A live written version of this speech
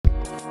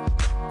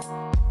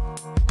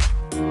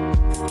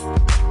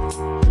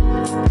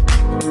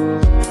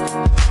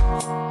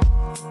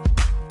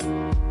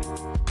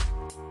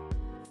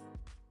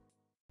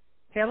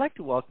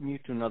to welcome you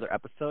to another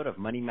episode of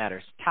Money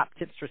Matters Top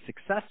Tips for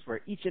Success,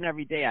 where each and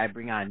every day I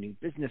bring on new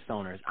business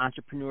owners,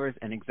 entrepreneurs,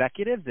 and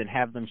executives and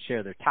have them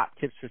share their top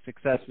tips for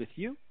success with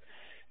you.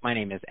 My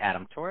name is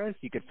Adam Torres.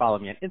 You can follow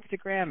me on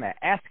Instagram at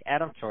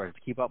AskAdamTorres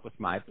to keep up with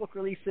my book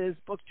releases,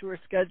 book tour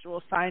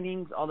schedule,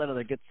 signings, all that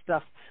other good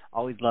stuff.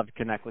 Always love to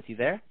connect with you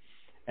there.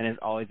 And as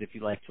always, if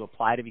you'd like to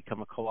apply to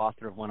become a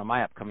co-author of one of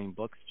my upcoming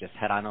books, just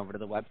head on over to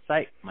the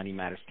website,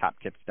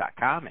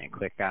 moneymatterstoptips.com, and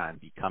click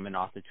on Become an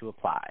Author to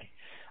apply.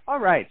 All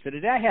right, so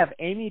today I have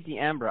Amy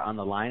D'Ambra on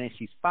the line, and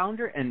she's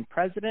founder and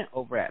president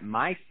over at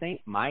My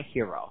Saint, My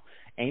Hero.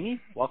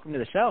 Amy, welcome to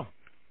the show.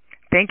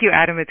 Thank you,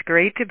 Adam. It's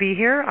great to be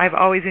here. I've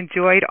always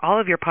enjoyed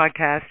all of your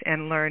podcasts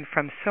and learned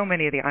from so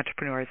many of the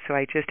entrepreneurs. So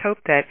I just hope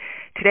that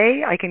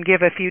today I can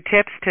give a few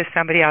tips to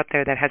somebody out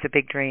there that has a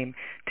big dream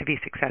to be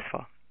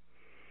successful.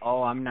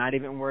 Oh, I'm not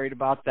even worried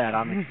about that.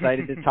 I'm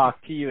excited to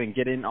talk to you and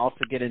get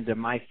into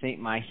My Saint,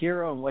 My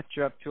Hero and what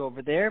you're up to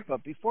over there.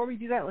 But before we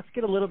do that, let's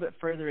get a little bit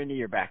further into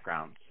your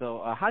background.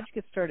 So how'd you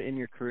get started in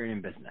your career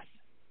in business?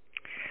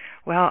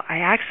 Well, I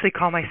actually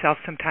call myself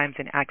sometimes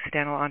an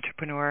accidental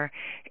entrepreneur,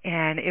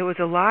 and it was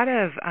a lot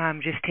of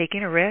just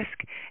taking a risk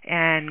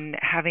and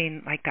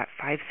having like that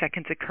 5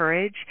 seconds of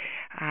courage.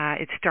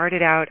 It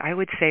started out, I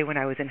would say, when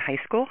I was in high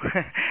school.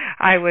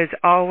 I was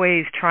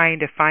always trying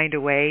to find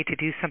a way to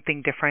do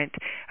something different.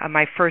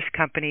 My first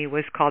company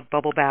was called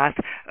Bubble Bath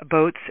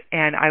Boats,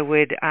 and I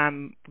would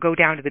go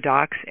down to the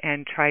docks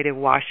and try to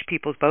wash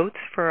people's boats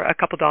for a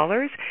couple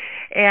dollars,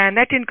 and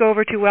that didn't go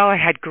over too well. I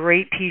had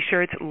great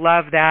T-shirts,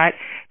 loved that.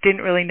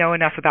 Didn't really know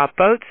enough about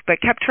boats,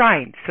 but kept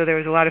trying. So there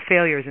was a lot of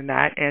failures in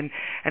that. And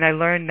I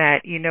learned that,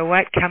 you know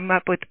what, come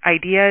up with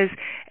ideas,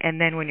 and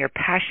then when your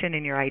passion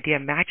and your idea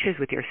matches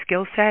with your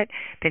skill set,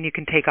 then you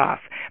can take off.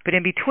 But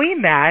in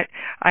between that,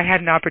 I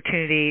had an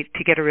opportunity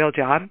to get a real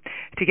job,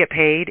 to get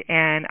paid,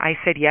 and I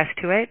said yes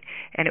to it.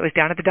 And it was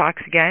down at the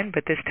docks again,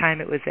 but this time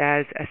it was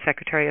as a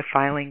secretary of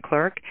filing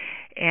clerk.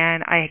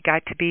 And I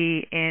got to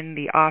be in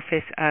the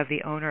office of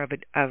the owner of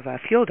a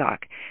fuel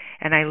dock.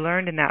 And I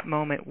learned in that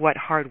moment what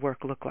hard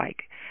work looked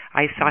like.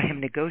 I saw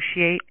him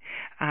negotiate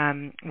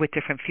with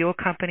different fuel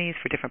companies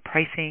for different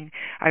pricing.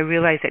 I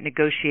realized that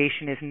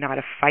negotiation is not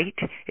a fight.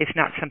 It's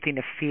not something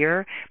to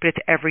fear, but it's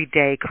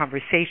everyday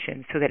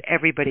conversation so that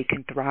everybody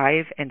can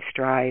thrive and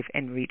strive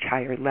and reach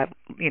higher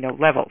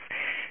levels.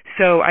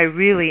 So I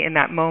really, in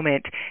that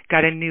moment,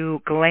 got a new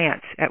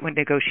glance at what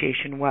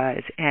negotiation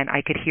was, and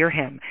I could hear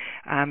him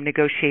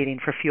negotiating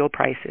for fuel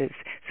prices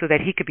so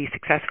that he could be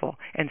successful,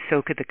 and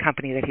so could the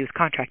company that he was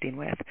contracting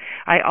with.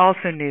 I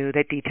also knew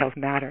that details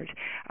mattered.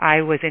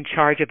 I was in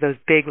charge of those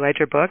big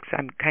ledger books.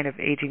 I'm kind of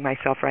aging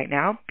myself right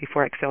now.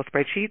 Before Excel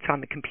spreadsheets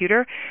on the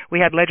computer, we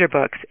had ledger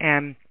books,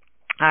 and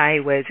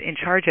I was in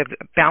charge of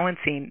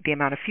balancing the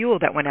amount of fuel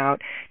that went out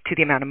to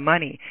the amount of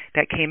money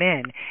that came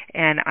in.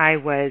 And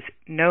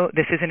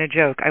this isn't a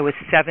joke, I was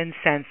 7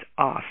 cents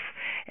off.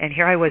 And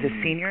here I was,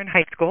 a senior in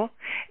high school,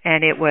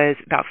 and it was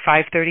about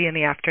 5:30 in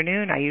the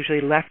afternoon. I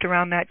usually left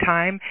around that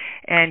time,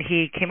 and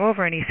he came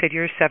over and he said,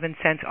 "You're 7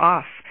 cents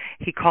off."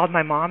 He called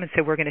my mom and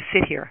said, "We're going to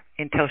sit here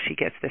until she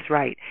gets this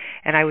right."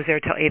 And I was there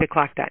till 8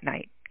 o'clock that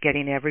night,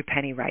 getting every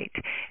penny right.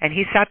 And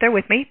he sat there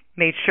with me,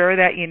 made sure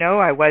that,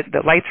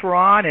 the lights were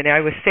on and I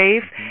was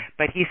safe,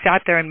 but he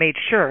sat there and made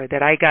sure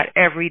that I got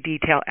every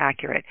detail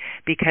accurate,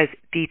 because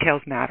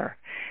details matter.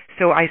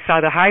 So I saw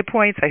the high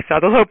points, I saw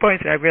the low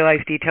points, and I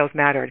realized details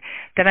mattered.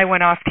 Then I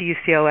went off to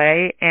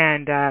UCLA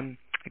and I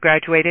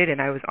graduated,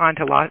 and I was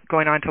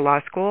going on to law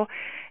school,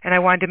 and I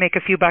wanted to make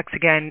a few bucks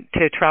again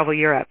to travel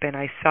Europe. And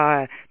I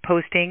saw a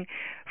posting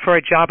for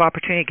a job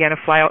opportunity, again,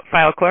 a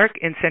file clerk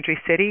in Century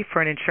City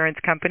for an insurance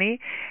company.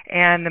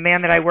 And the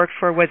man that I worked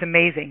for was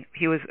amazing.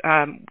 He was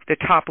the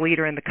top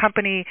leader in the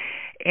company,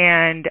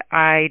 and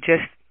I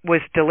just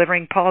was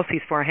delivering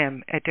policies for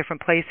him at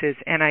different places.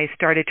 And I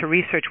started to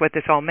research what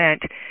this all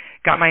meant,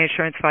 got my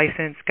insurance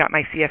license, got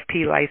my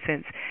CFP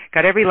license,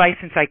 got every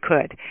license I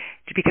could,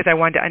 because I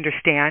wanted to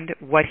understand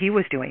what he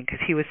was doing, because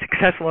he was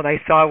successful, and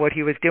I saw what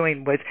he was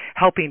doing was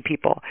helping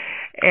people.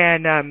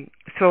 And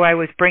so I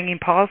was bringing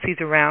policies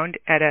around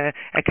at an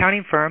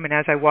accounting firm, and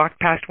as I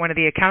walked past one of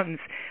the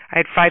accountants, I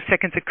had 5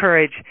 seconds of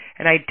courage,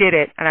 and I did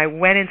it. And I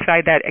went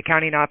inside that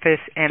accounting office,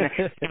 and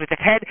he was the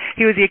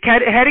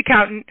head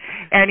accountant,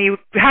 and he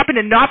happened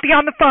to not be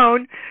on the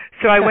phone.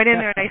 So I went in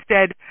there and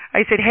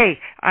I said, "Hey,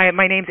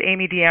 my name's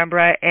Amy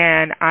D'Ambra,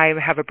 and I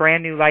have a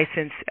brand new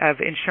license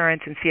of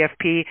insurance and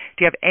CFP.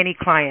 Do you have any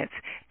clients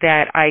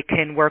that I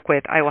can work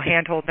with? I will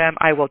handhold them.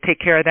 I will take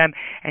care of them."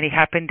 And he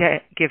happened to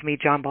give me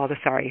John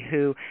Baldessari,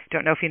 who,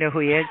 don't know if you know who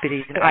he is, but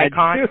he's an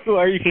icon.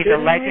 He's a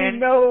legend,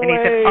 no and he's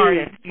way. an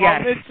artist.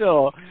 Yes.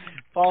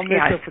 Paul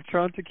Mitchell, Yes.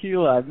 Patron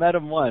Tequila. I've met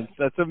him once.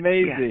 That's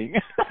amazing.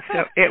 Yeah.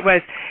 So it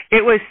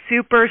was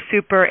super,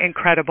 super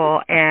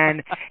incredible,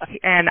 and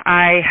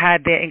I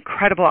had the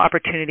incredible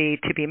opportunity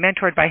to be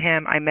mentored by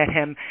him. I met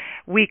him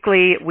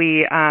weekly.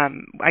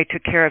 I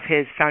took care of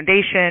his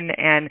foundation,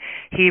 and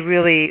he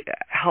really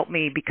helped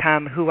me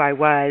become who I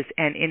was,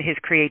 and in his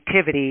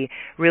creativity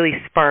really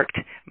sparked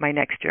my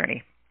next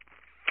journey.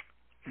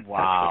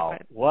 Wow.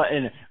 What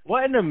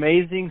an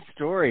amazing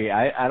story.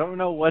 I don't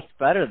know what's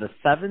better, the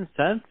 7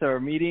 cents or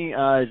meeting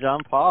Jean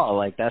Paul.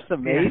 Like, that's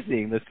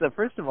amazing. Yeah.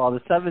 First of all,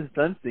 the 7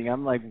 cents thing,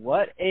 I'm like,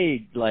 what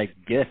a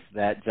gift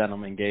that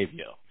gentleman gave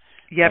you.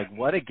 Yep. Like,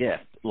 what a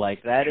gift.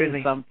 Like, that Truly.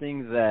 is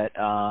something that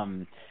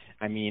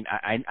I mean,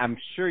 I'm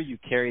sure you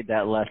carried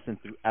that lesson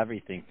through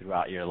everything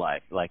throughout your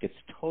life. Like, it's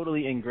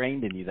totally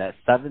ingrained in you that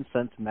 7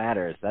 cents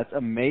matters. That's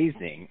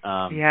amazing.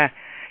 Yeah.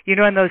 You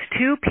know, and those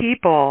two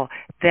people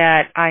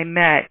that I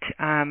met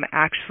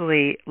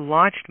actually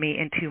launched me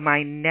into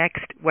my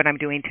next, what I'm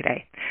doing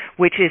today,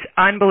 which is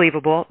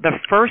unbelievable. The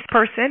first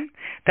person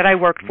that I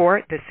worked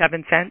for, the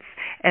 7 cents,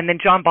 and then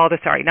John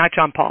Baldessari, not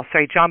John Paul,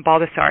 sorry, John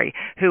Baldessari,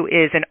 who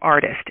is an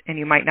artist, and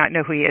you might not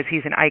know who he is.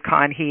 He's an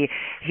icon.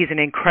 He's an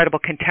incredible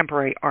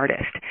contemporary artist.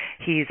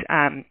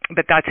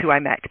 But that's who I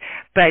met.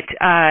 But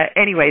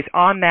anyways,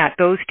 on that,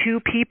 those two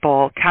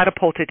people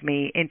catapulted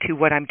me into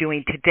what I'm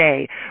doing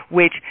today,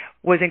 which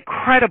was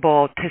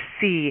incredible to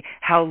see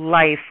how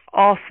life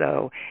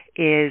also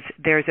is.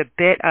 There's a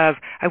bit of,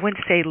 I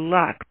wouldn't say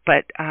luck,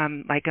 but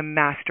like a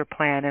master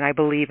plan, and I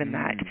believe in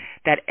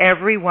that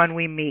everyone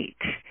we meet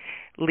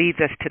leads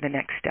us to the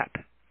next step.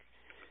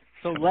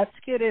 So let's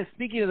get in.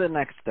 Speaking of the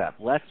next step,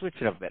 let's switch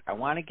it up a bit. I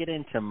want to get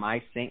into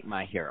My Saint,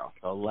 My Hero.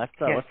 So let's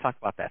talk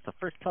about that. So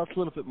first, tell us a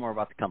little bit more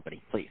about the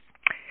company, please.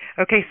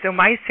 Okay, so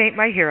My Saint,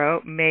 My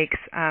Hero makes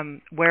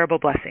wearable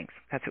blessings.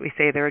 That's what we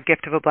say. They're a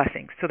gift of a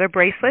blessing. So they're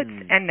bracelets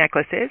and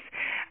necklaces.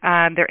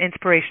 They're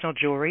inspirational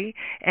jewelry,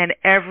 and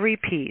every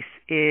piece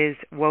is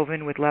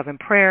woven with love and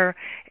prayer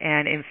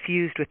and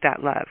infused with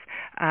that love.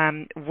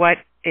 What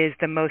is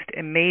the most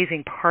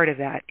amazing part of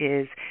that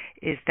is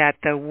that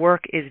the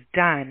work is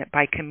done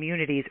by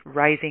communities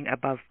rising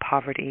above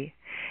poverty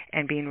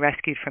and being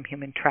rescued from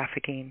human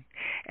trafficking.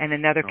 And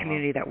another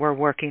community that we're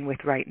working with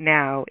right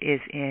now is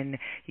in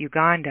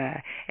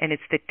Uganda, and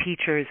it's the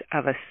teachers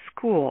of a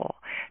school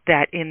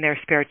that in their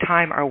spare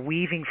time are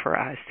weaving for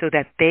us so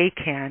that they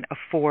can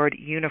afford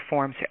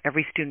uniforms for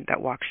every student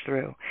that walks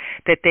through,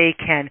 that they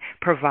can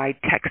provide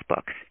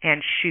textbooks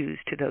and shoes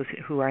to those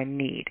who are in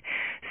need.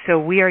 So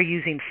we are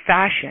using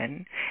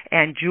fashion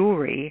and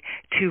jewelry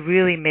to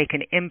really make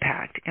an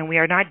impact, and we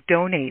are not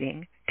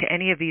donating to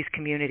any of these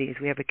communities.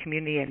 We have a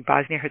community in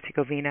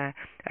Bosnia-Herzegovina,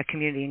 a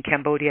community in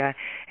Cambodia,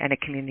 and a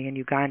community in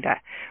Uganda.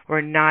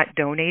 We're not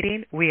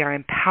donating. We are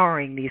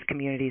empowering these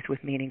communities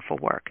with meaningful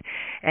work.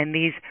 And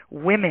these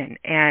women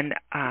and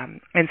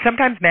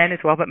sometimes men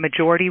as well, but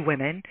majority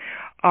women,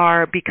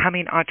 are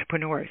becoming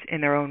entrepreneurs in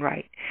their own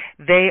right.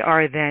 They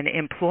are then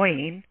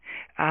employing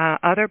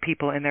other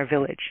people in their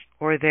village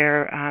or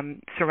their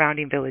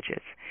surrounding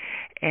villages.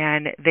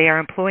 And they are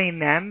employing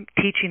them,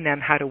 teaching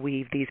them how to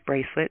weave these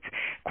bracelets,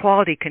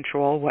 quality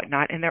control,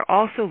 whatnot, and they're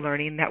also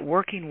learning that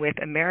working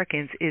with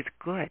Americans is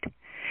good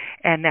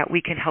and that we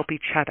can help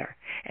each other,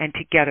 and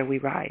together we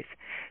rise.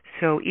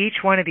 So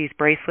each one of these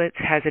bracelets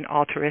has an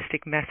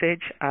altruistic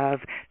message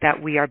of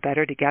that we are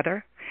better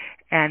together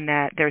and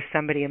that there's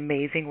somebody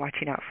amazing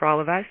watching out for all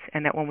of us,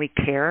 and that when we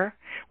care,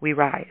 we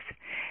rise.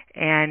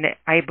 And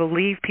I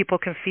believe people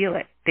can feel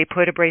it. They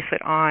put a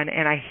bracelet on,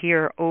 and I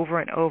hear over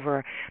and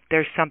over,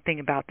 there's something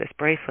about this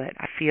bracelet.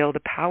 I feel the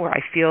power.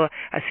 I feel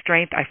a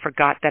strength I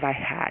forgot that I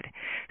had.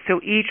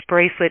 So each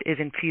bracelet is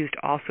infused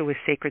also with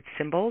sacred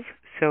symbols.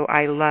 So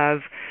I love,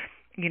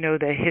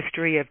 the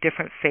history of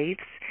different faiths,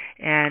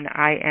 and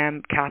I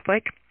am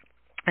Catholic.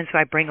 And so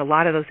I bring a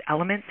lot of those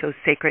elements, those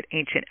sacred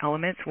ancient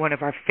elements. One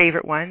of our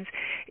favorite ones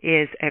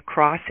is a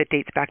cross that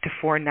dates back to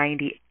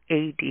 490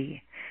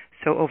 A.D.,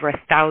 so over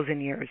 1,000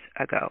 years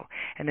ago.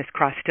 And this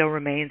cross still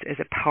remains as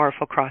a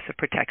powerful cross of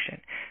protection.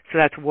 So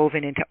that's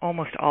woven into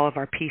almost all of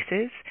our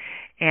pieces,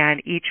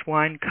 and each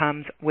one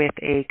comes with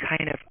a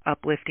kind of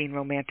uplifting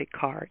romantic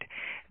card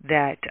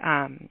that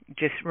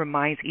just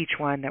reminds each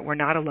one that we're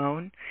not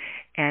alone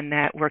and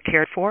that we're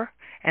cared for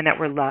and that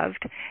we're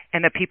loved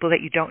and that people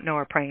that you don't know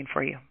are praying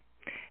for you,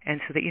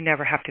 and so that you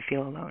never have to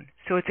feel alone.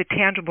 So it's a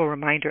tangible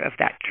reminder of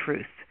that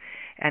truth,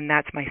 and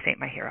that's My Saint,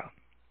 My Hero.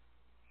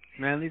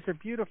 Man, these are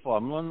beautiful.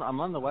 I'm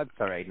on the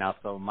website right now,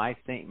 so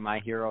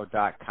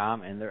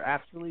mysaintmyhero.com, and they're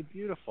absolutely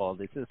beautiful.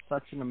 This is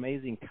such an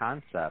amazing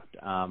concept.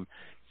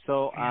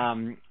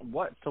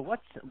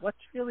 What's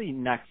really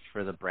next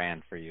for the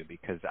brand for you?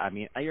 Because I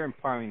mean, you're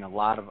empowering a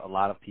lot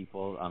of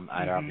people.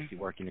 Are obviously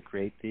working to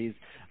create these.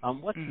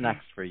 What's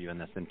next for you in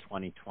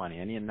 2020?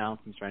 Any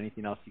announcements or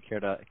anything else you care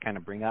to kind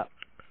of bring up?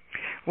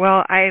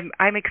 Well,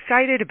 I'm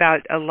excited about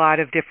a lot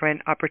of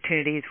different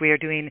opportunities. We are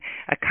doing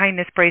a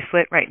kindness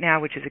bracelet right now,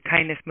 which is a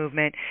kindness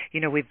movement.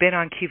 We've been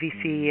on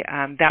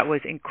QVC. That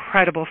was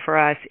incredible for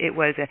us. It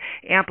was an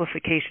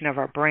amplification of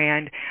our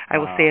brand. I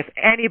will say if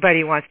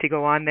anybody wants to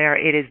go on there,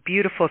 it is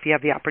beautiful if you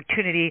have the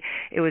opportunity.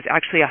 It was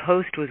actually a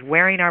host was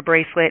wearing our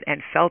bracelet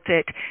and felt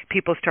it.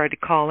 People started to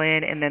call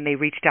in, and then they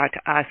reached out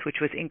to us, which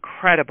was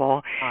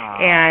incredible.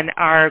 And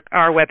our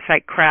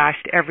website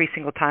crashed every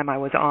single time I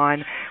was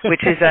on,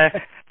 which is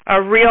a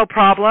a real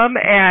problem,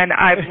 and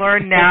I've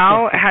learned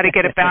now how to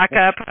get it back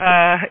up,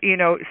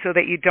 so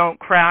that you don't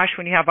crash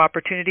when you have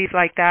opportunities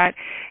like that.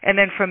 And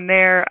then from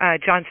there,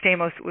 John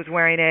Stamos was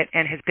wearing it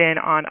and has been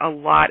on a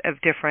lot of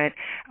different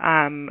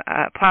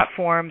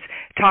platforms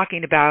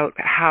talking about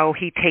how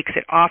he takes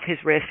it off his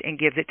wrist and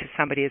gives it to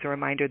somebody as a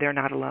reminder they're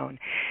not alone.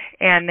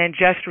 And then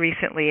just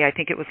recently, I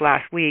think it was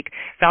last week,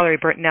 Valerie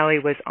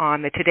Bertinelli was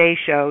on the Today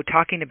Show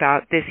talking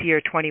about this year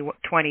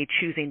 2020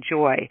 choosing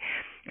joy.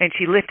 And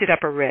she lifted up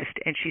her wrist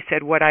and she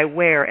said, what I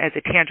wear as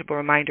a tangible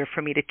reminder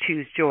for me to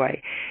choose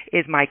joy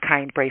is my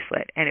kind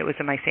bracelet. And it was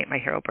a My Saint, My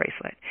Hero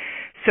bracelet.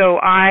 So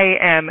I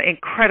am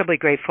incredibly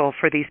grateful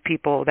for these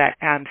people that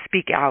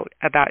speak out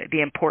about the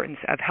importance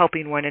of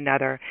helping one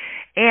another,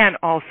 and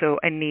also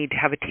a need to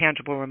have a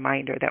tangible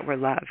reminder that we're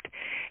loved.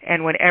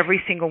 And when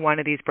every single one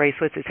of these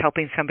bracelets is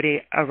helping somebody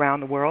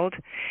around the world,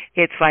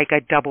 it's like a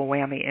double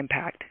whammy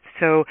impact.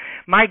 So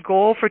my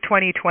goal for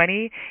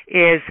 2020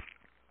 is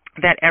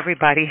that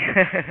everybody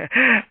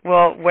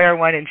will wear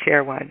one and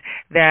share one,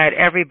 that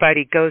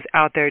everybody goes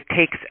out there,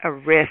 takes a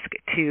risk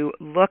to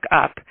look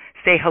up,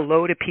 say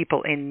hello to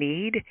people in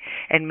need,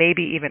 and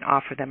maybe even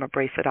offer them a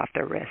bracelet off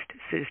their wrist,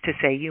 is to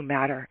say you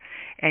matter,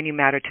 and you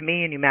matter to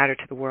me, and you matter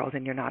to the world,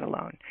 and you're not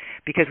alone,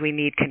 because we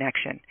need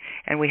connection.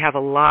 And we have a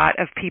lot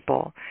of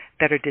people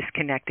that are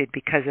disconnected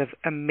because of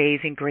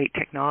amazing, great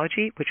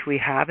technology, which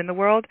we have in the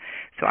world.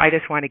 So I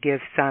just want to give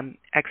some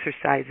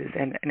exercises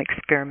and an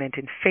experiment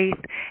in faith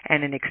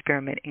and an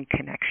experiment in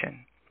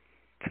connection.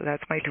 So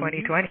that's my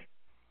 2020.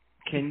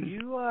 Can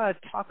you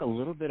talk a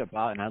little bit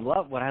about, and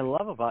what I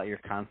love about your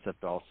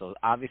concept also,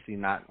 obviously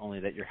not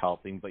only that you're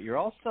helping, but you're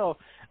also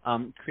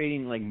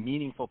creating like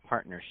meaningful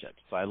partnerships.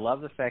 So I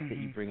love the fact that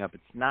you bring up,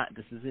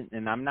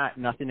 and I'm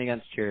nothing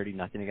against charity,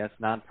 nothing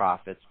against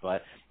nonprofits,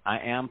 but I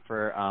am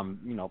for,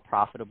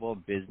 profitable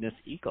business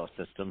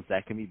ecosystems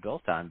that can be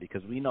built on,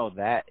 because we know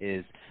that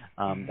is,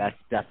 that's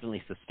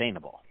definitely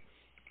sustainable.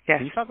 Yes.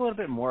 Can you talk a little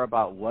bit more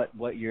about what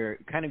your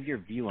kind of your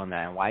view on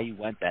that and why you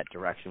went that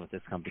direction with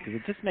this company?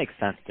 Because it just makes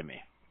sense to me.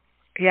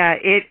 Yeah,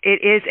 it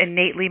is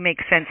innately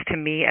makes sense to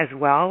me as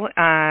well,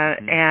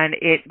 and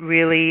it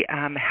really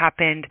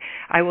happened,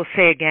 I will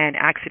say again,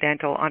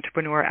 accidental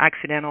entrepreneur,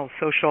 accidental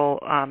social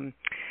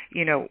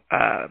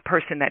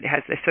person that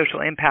has a social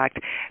impact,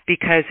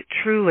 because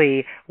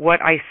truly what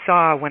I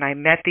saw when I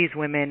met these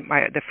women,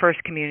 the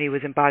first community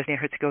was in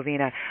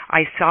Bosnia-Herzegovina,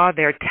 I saw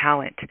their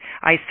talent,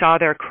 I saw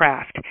their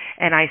craft,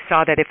 and I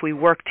saw that if we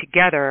work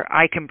together,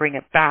 I can bring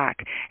it back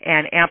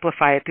and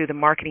amplify it through the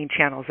marketing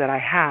channels that I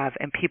have,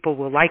 and people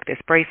will like this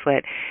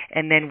bracelet,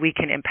 and then we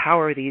can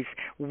empower these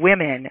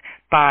women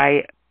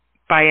by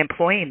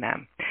employing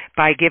them,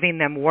 by giving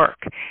them work.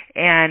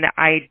 And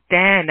I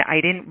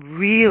didn't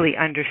really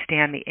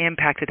understand the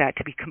impact of that,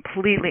 to be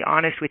completely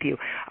honest with you.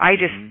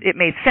 It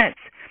made sense.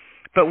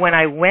 But when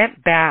I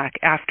went back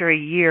after a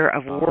year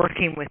of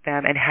working with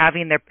them and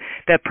having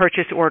the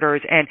purchase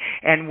orders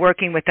and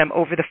working with them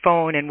over the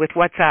phone and with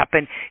WhatsApp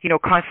and,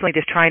 constantly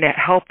just trying to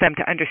help them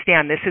to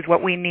understand this is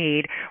what we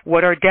need,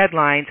 what are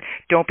deadlines,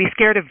 don't be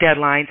scared of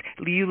deadlines,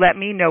 you let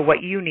me know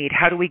what you need,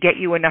 how do we get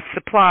you enough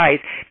supplies,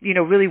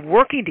 really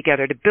working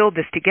together to build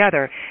this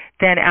together.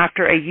 Then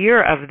after a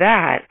year of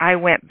that, I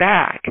went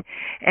back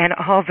and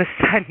all of a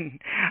sudden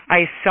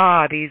I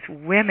saw these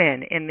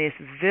women in this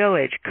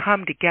village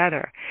come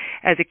together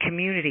as a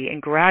community in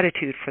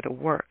gratitude for the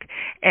work,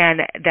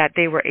 and that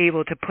they were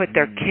able to put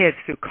their kids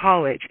through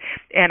college.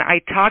 And I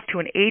talked to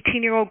an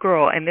 18-year-old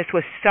girl, and this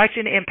was such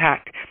an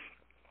impact.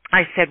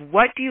 I said,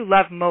 what do you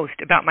love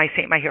most about My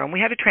Saint, My Hero? And we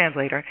had a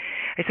translator.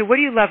 I said, what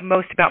do you love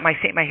most about My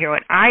Saint, My Hero?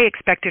 And I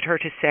expected her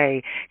to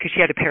say, because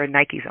she had a pair of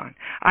Nikes on,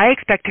 I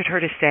expected her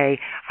to say,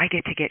 I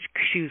get to get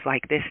shoes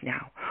like this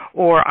now,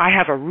 or I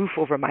have a roof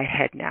over my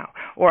head now,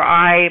 or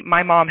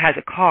my mom has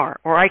a car,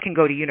 or I can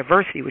go to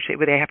university,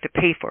 where they have to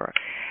pay for.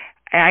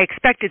 I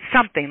expected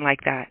something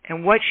like that.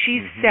 And what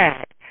she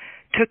said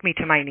took me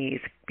to my knees,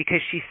 because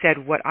she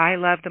said, what I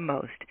love the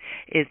most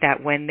is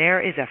that when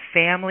there is a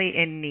family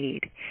in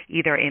need,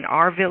 either in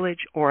our village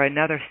or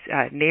another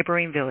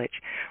neighboring village,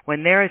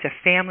 when there is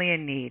a family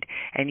in need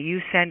and you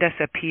send us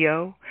a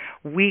PO,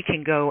 we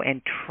can go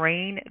and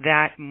train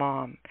that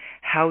mom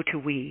how to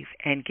weave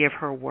and give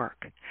her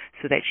work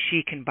so that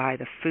she can buy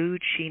the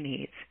food she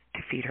needs to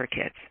feed her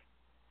kids.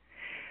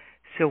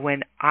 So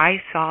when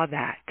I saw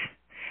that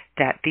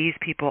these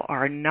people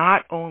are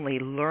not only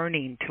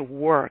learning to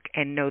work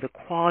and know the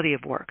quality of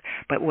work,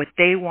 but what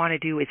they want to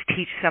do is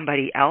teach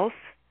somebody else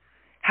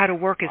how to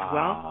work as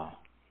well.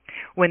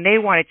 When they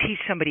want to teach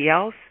somebody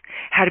else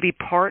how to be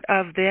part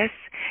of this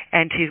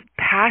and to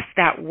pass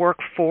that work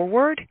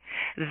forward,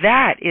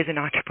 that is an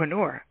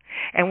entrepreneur.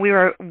 And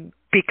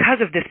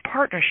because of this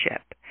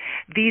partnership,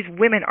 these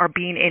women are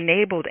being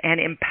enabled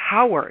and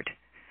empowered,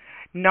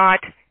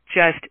 not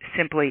just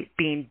simply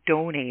being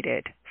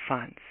donated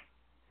funds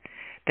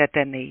that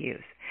then they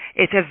use.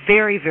 It's a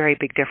very, very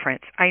big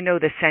difference. I know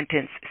the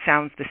sentence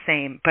sounds the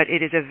same, but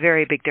it is a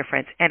very big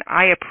difference, and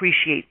I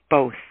appreciate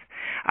both.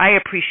 I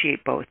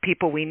appreciate both.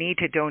 People, we need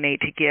to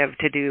donate, to give,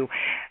 to do,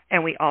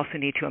 and we also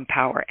need to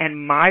empower.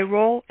 And my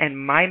role and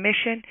my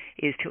mission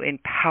is to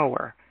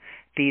empower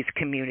these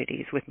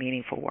communities with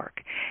meaningful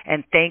work.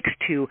 And thanks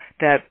to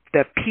the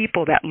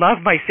people that love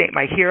My Saint,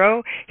 My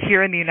Hero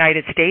here in the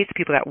United States,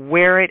 people that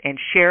wear it and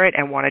share it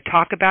and want to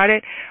talk about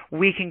it,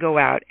 we can go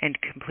out and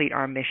complete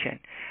our mission,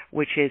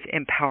 which is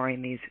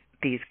empowering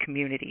these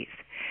communities.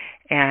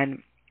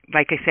 And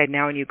like I said,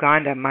 now in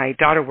Uganda, my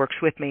daughter works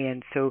with me,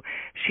 and so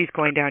she's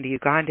going down to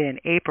Uganda in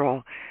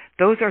April.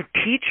 Those are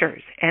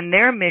teachers, and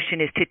their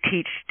mission is to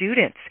teach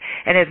students.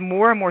 And as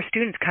more and more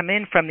students come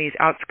in from these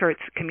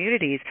outskirts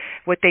communities,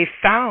 what they've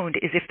found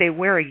is if they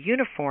wear a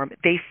uniform,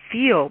 they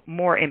feel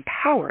more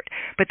empowered,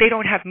 but they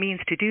don't have means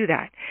to do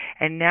that.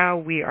 And now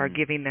we are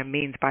giving them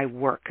means by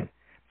work,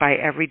 by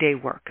everyday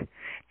work.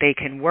 They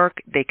can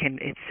work,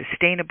 it's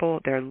sustainable,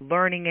 they're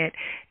learning it,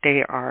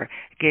 they are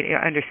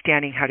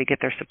understanding how to get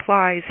their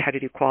supplies, how to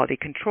do quality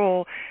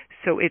control.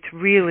 So it's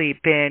really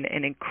been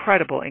an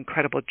incredible,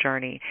 incredible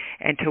journey.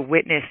 And to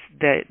witness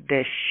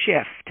the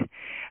shift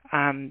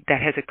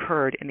that has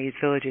occurred in these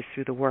villages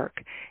through the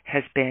work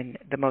has been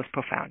the most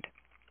profound.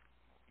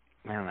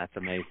 Man, that's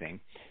amazing.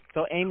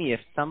 So, Amy, if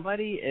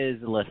somebody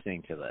is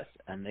listening to this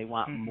and they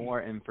want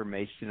more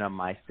information on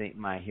My Saint,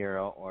 My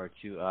Hero, or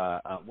to,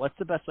 what's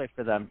the best way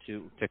for them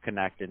to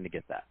connect and to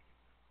get that?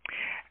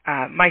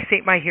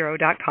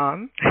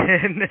 MySaintMyHero.com,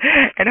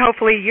 and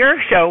hopefully your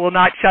show will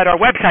not shut our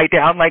website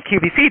down like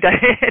QVC did.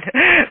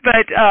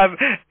 But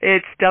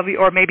it's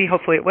or maybe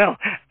hopefully it will.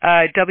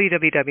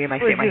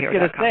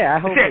 www.mysaintmyhero.com. I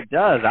hope it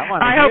does.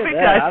 I hope it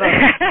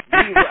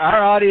does.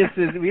 Our audience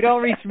we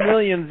don't reach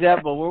millions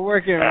yet, but we're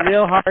working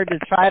real hard to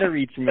try to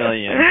reach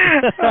millions.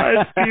 Oh,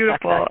 it's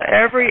beautiful.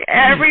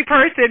 Every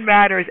person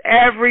matters.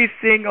 Every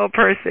single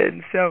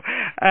person. So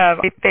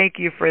thank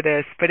you for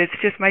this. But it's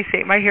just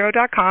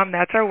MySaintMyHero.com.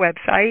 That's our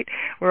website.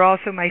 We're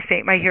also My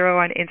Saint, My Hero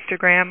on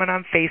Instagram and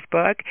on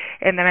Facebook.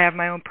 And then I have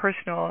my own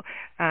personal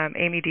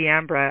Amy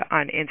D'Ambra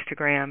on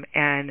Instagram,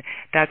 and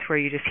that's where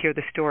you just hear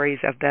the stories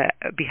of the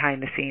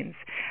behind the scenes,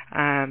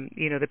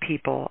 the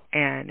people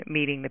and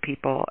meeting the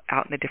people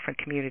out in the different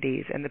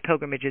communities and the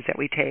pilgrimages that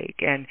we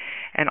take and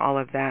all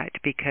of that,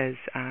 because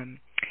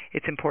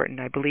it's important.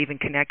 I believe in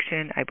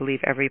connection. I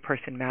believe every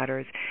person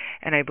matters,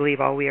 and I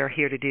believe all we are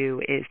here to do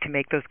is to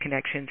make those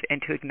connections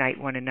and to ignite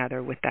one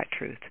another with that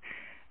truth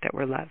that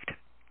we're loved.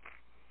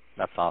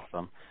 That's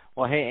awesome.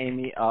 Well, hey,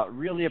 Amy,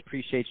 really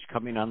appreciate you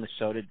coming on the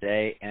show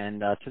today.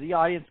 And to the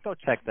audience, go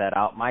check that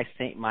out,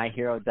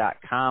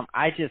 MySaintMyHero.com.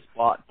 I just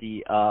bought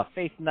the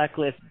Faith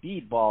Necklace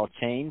bead ball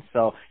chain,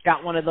 so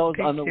got one of those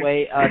on the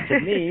way to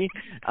me.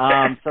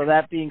 So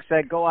that being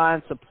said, go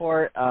on,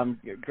 support,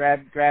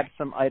 grab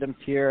some items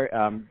here,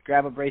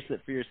 grab a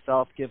bracelet for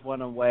yourself, give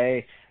one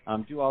away.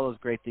 Do all those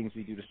great things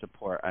we do to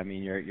support. I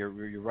mean,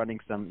 you're running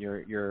some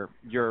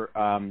your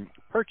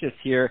purchase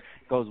here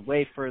goes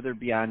way further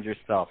beyond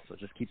yourself. So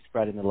just keep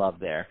spreading the love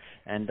there.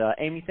 And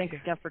Amy, thanks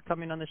again for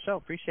coming on the show.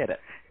 Appreciate it.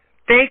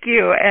 Thank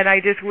you, and I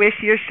just wish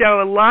your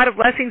show a lot of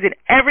blessings, and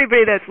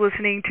everybody that's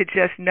listening to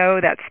just know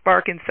that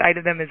spark inside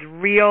of them is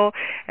real,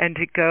 and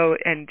to go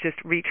and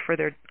just reach for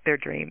their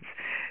dreams,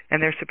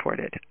 and they're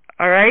supported.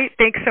 All right?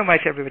 Thanks so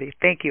much, everybody.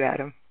 Thank you,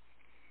 Adam.